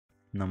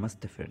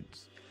Namaste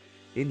friends.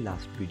 In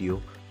last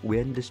video, we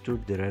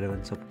understood the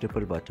relevance of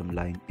triple bottom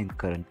line in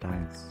current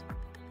times.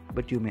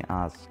 But you may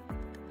ask,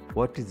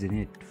 what is in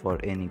it for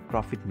any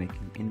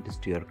profit-making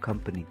industry or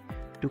company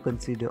to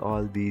consider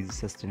all these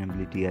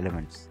sustainability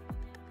elements?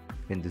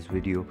 In this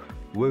video,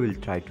 we will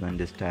try to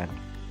understand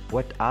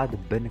what are the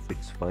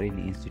benefits for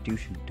any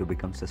institution to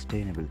become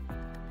sustainable.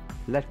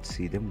 Let's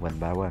see them one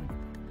by one.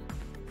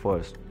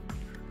 First,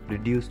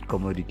 reduced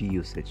commodity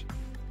usage.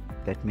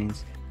 That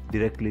means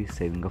directly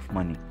saving of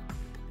money.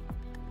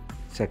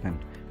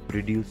 Second,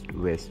 reduced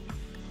waste.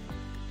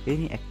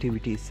 Any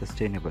activity is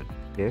sustainable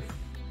if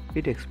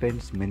it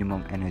expends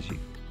minimum energy.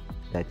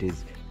 That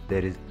is,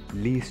 there is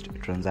least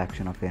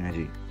transaction of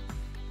energy.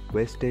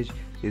 Wastage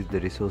is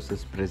the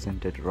resources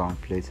present at wrong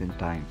place in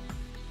time.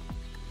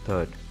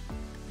 Third,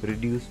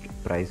 reduced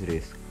price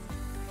risk.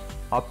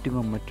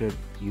 Optimum method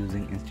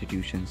using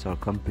institutions or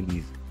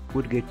companies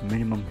would get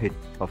minimum hit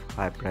of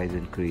high price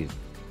increase.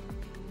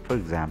 For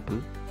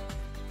example,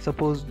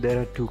 suppose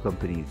there are two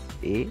companies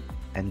A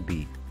and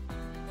B.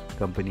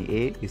 Company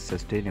A is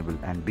sustainable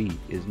and B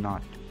is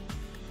not.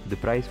 The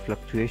price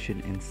fluctuation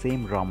in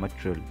same raw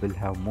material will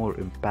have more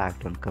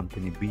impact on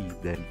company B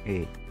than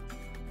A.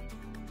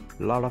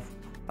 Lot of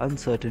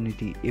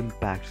uncertainty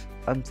impacts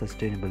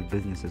unsustainable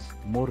businesses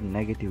more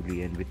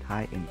negatively and with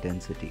high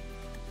intensity.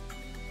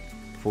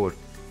 Fourth,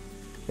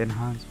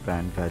 enhance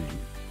brand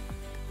value.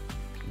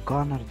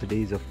 Gone are the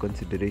days of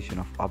consideration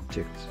of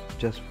objects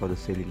just for the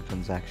selling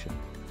transaction.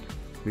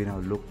 We now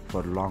look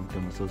for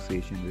long-term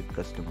association with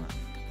customers.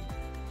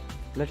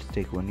 Let's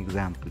take one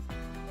example.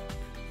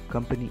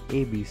 Company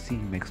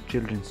ABC makes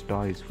children's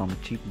toys from a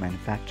cheap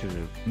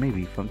manufacturer,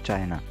 maybe from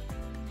China.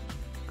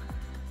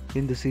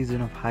 In the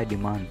season of high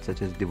demand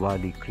such as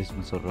Diwali,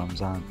 Christmas or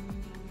Ramzan,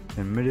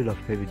 in middle of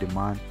heavy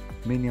demand,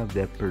 many of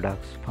their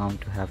products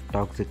found to have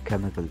toxic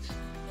chemicals.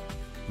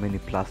 Many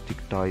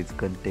plastic toys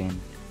contain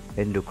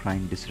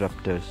endocrine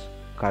disruptors,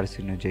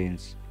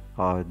 carcinogens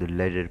or the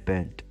leaded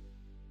paint.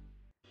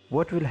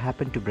 What will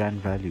happen to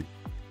brand value?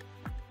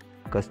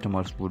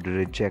 Customers would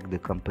reject the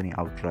company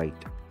outright.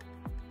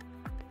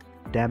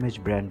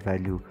 Damaged brand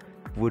value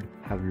would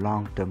have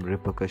long-term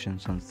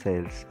repercussions on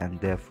sales and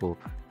therefore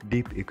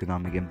deep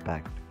economic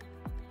impact.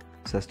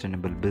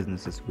 Sustainable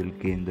businesses will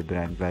gain the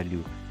brand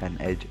value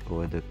and edge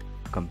over the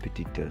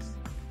competitors.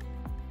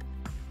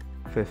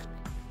 Fifth,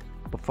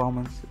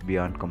 performance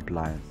beyond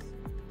compliance.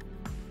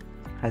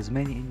 As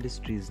many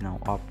industries now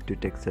opt to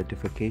take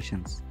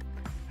certifications,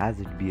 as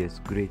it bears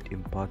great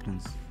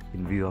importance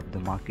in view of the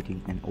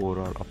marketing and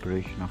overall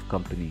operation of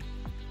company.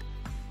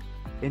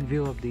 In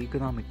view of the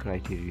economic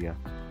criteria,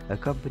 a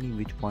company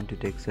which want to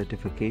take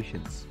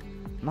certifications,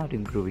 not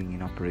improving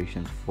in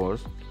operations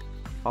first,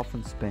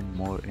 often spend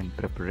more in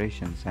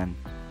preparations and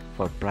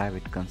for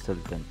private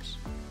consultants,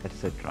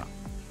 etc.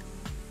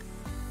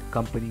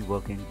 Company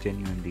working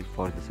genuinely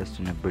for the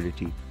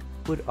sustainability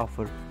would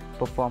offer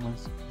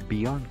performance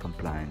beyond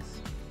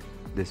compliance.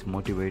 This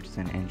motivates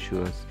and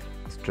ensures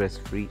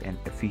stress-free and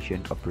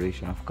efficient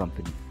operation of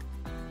company.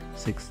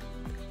 Sixth,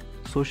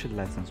 social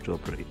license to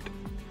operate.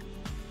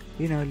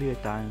 In earlier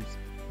times,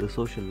 the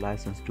social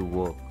license to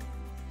work,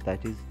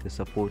 that is, the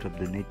support of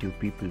the native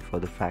people for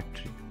the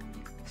factory,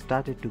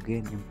 started to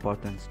gain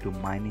importance to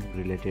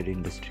mining-related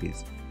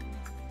industries.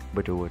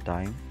 But over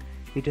time,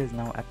 it is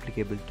now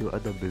applicable to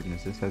other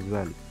businesses as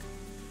well.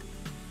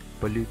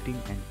 Polluting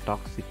and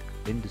toxic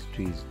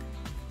industries,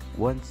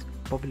 once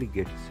public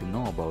gets to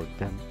know about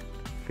them,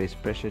 face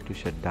pressure to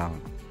shut down.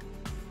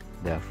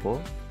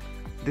 Therefore,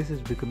 this is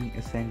becoming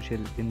essential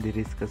in the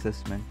risk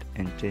assessment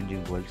and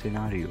changing world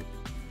scenario.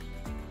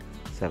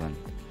 Seventh,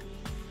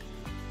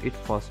 it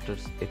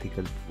fosters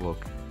ethical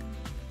work.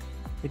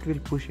 It will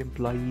push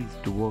employees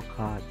to work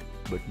hard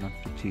but not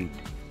to cheat.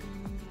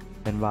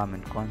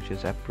 Environment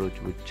conscious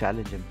approach would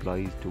challenge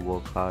employees to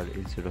work hard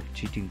instead of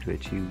cheating to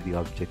achieve the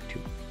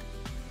objective.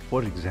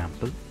 For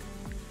example,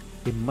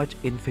 in much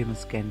infamous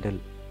scandal,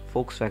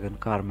 Volkswagen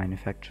car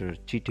manufacturer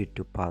cheated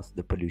to pass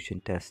the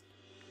pollution test.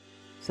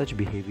 Such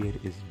behavior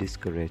is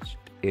discouraged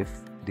if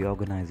the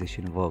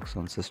organization works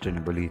on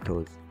sustainable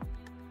ethos.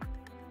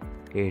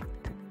 8th,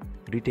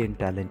 retain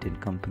talent in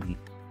company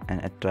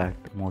and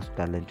attract most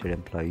talented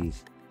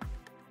employees.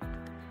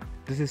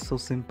 This is so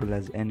simple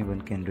as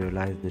anyone can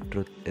realize the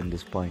truth in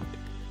this point.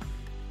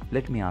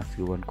 Let me ask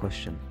you one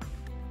question.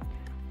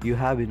 You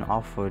have been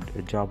offered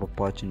a job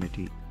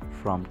opportunity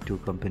from two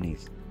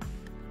companies.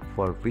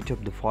 For which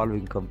of the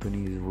following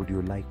companies would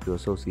you like to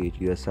associate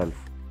yourself?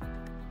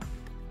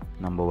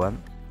 Number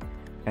 1.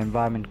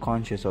 Environment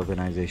conscious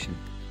organization,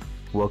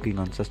 working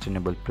on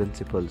sustainable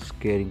principles,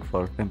 caring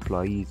for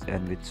employees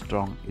and with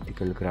strong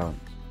ethical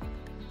grounds.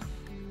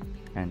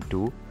 And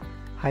 2.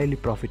 Highly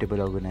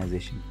profitable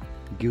organization,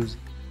 gives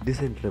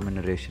decent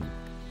remuneration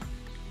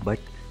but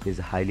is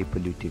highly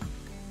polluting.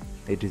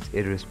 It is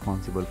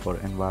irresponsible for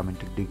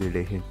environmental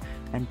degradation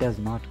and does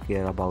not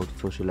care about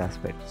social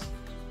aspects.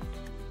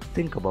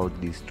 Think about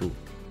these two.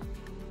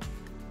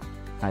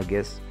 I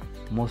guess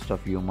most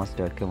of you must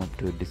have come up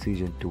to a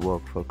decision to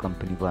work for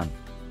company 1.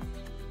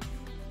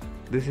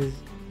 This is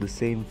the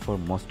same for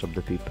most of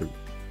the people.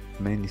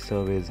 Many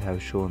surveys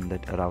have shown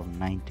that around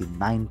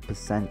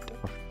 99%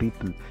 of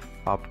people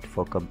opt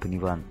for Company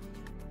 1.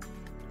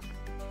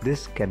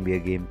 This can be a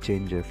game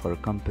changer for a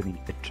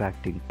company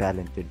attracting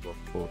talented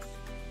workforce.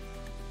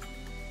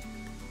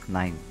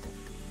 9.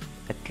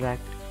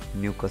 Attract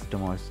new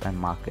customers and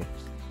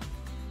markets.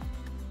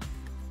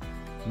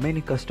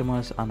 Many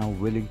customers are now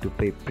willing to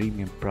pay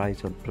premium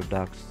price on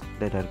products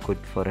that are good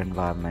for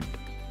environment.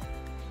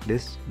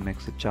 This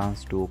makes a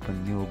chance to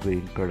open new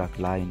green product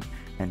line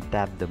and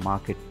tap the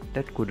market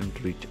that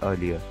couldn't reach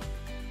earlier.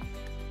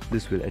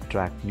 This will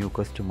attract new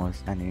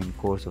customers and in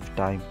course of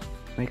time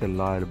make a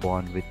loyal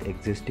bond with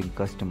existing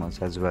customers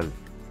as well.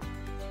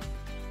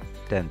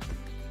 10th.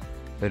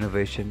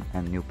 Innovation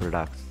and new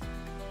products.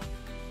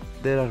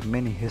 There are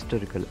many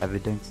historical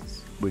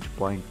evidences which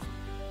point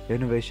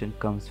innovation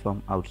comes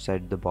from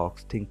outside the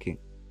box thinking.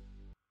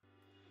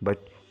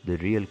 But the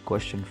real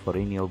question for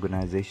any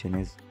organization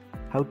is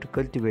how to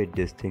cultivate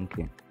this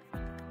thinking.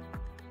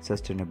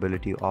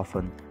 Sustainability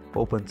often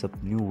opens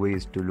up new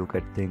ways to look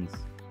at things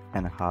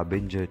and a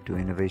harbinger to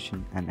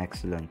innovation and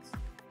excellence.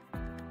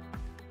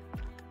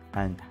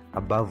 And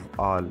above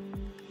all,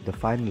 the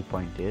final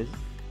point is,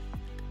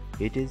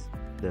 it is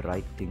the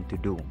right thing to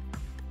do.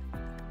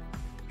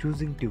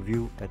 Choosing to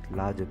view at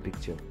larger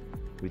picture,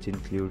 which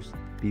includes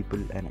people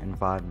and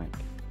environment,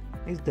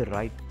 is the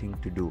right thing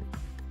to do.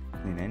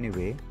 In any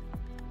way,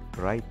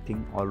 right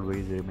thing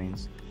always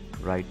remains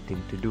right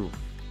thing to do.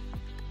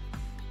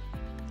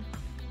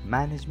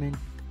 Management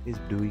is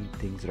doing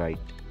things right,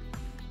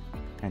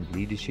 and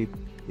leadership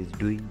is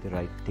doing the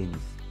right things.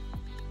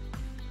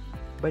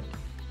 But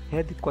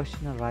here the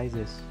question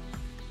arises,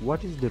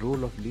 what is the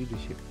role of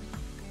leadership?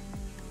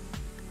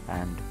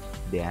 And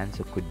the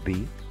answer could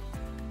be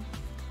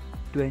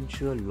to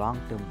ensure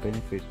long-term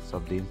benefits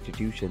of the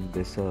institution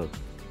they serve.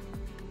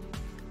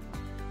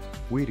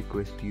 We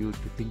request you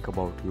to think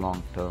about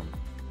long-term,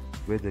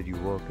 whether you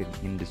work in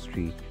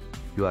industry,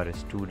 you are a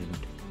student,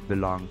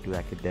 belong to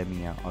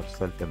academia or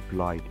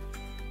self-employed.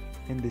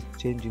 In this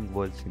changing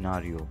world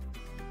scenario,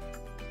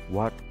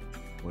 what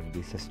would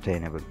be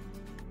sustainable?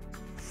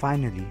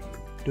 Finally,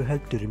 to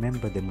help to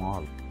remember them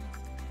all,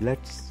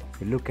 let's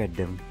look at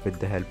them with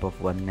the help of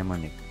one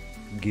mnemonic,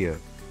 GEAR.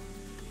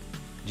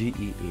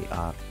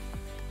 GEAR.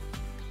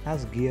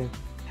 As gear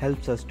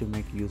helps us to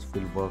make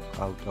useful work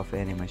out of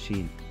any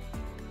machine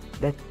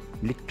that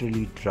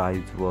literally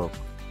drives work.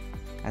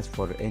 As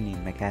for any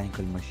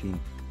mechanical machine,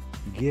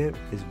 gear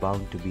is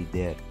bound to be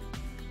there.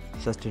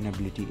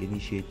 Sustainability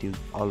initiatives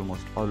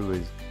almost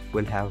always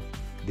will have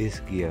this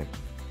gear.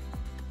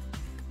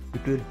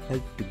 It will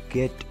help to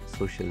get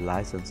social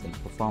license and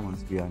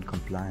performance beyond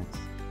compliance.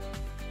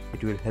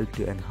 It will help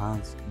to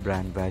enhance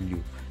brand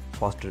value,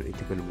 foster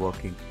ethical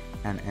working,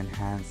 and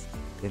enhance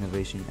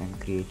innovation and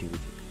creativity.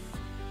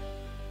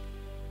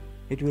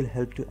 It will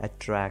help to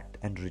attract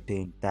and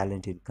retain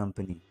talent in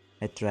company,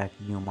 attract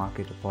new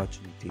market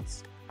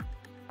opportunities.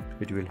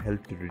 It will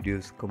help to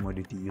reduce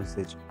commodity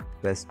usage,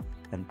 waste,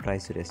 and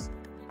price risk.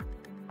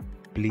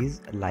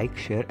 Please like,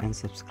 share, and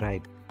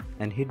subscribe,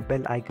 and hit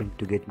bell icon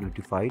to get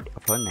notified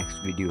of our next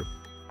video.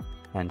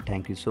 And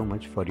thank you so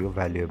much for your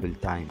valuable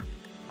time.